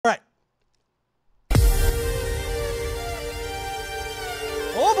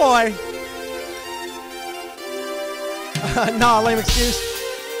boy. Nah, lame excuse.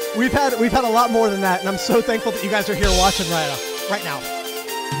 We've had a lot more than that, and I'm so thankful that you guys are here watching right now.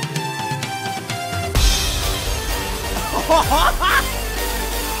 Oh, what?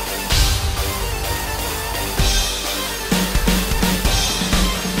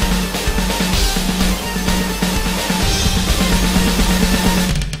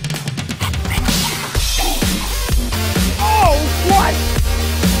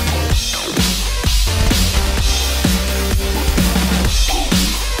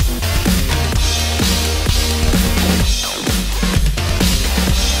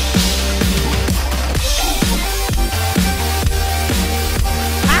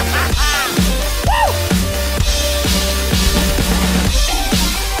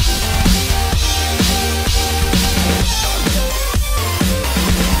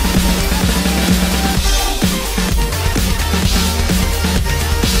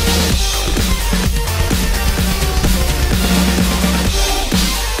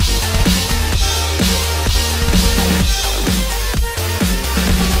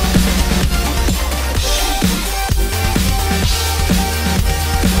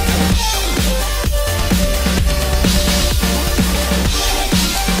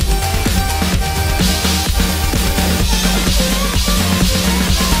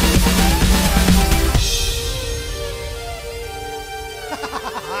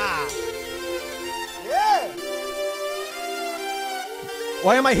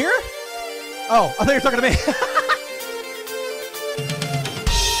 Why am I here? Oh, I thought you were talking to me.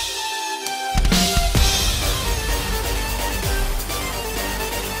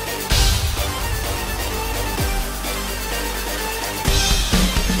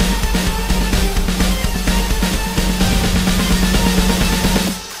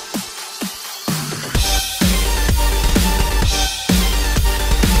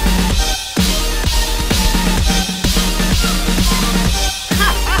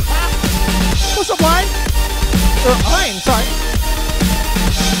 Sorry.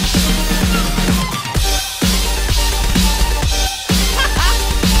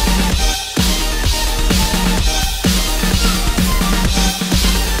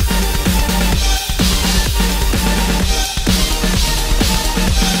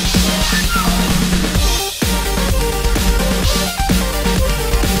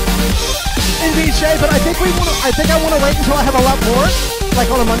 Indeed, Shay, but I think I want to wait until I have a lot more, like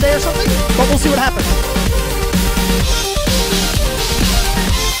on a Monday or something, but we'll see what happens.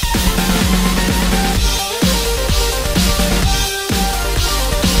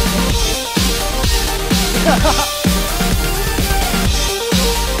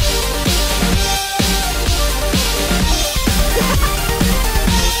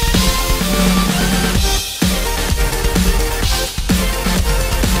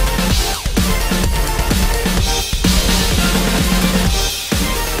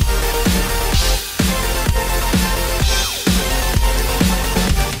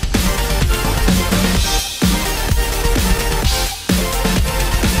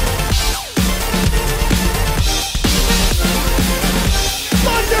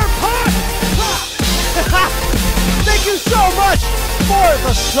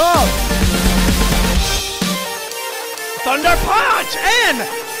 The sub Thunder Punch and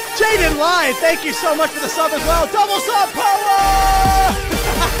Jaden Line, thank you so much for the sub as well. Double sub power.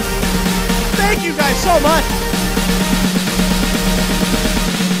 Thank you guys so much.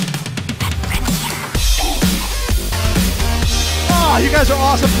 Oh, you guys are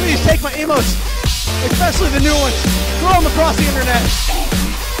awesome. Please take my emotes, especially the new ones, throw them across the internet.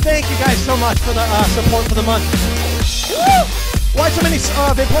 Thank you guys so much for the support for the month. Woo! Why so many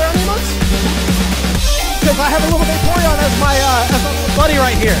Vaporeon emotes? Because I have a little Vaporeon as my little buddy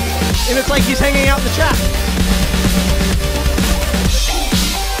right here. And it's like he's hanging out in the chat.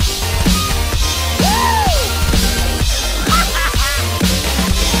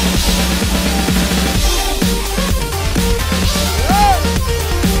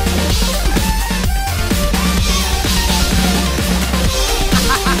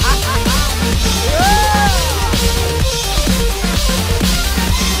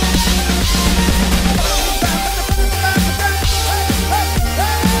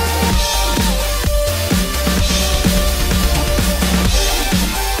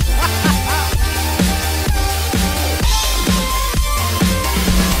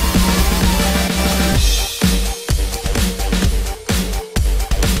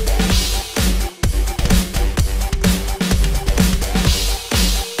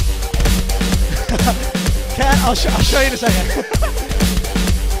 I'll show you in a second.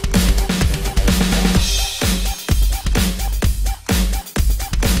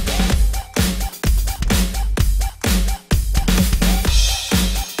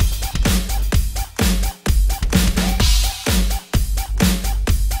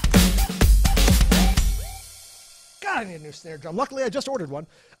 God, I need a new snare drum. Luckily, I just ordered one.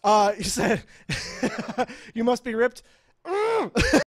 He said, you must be ripped.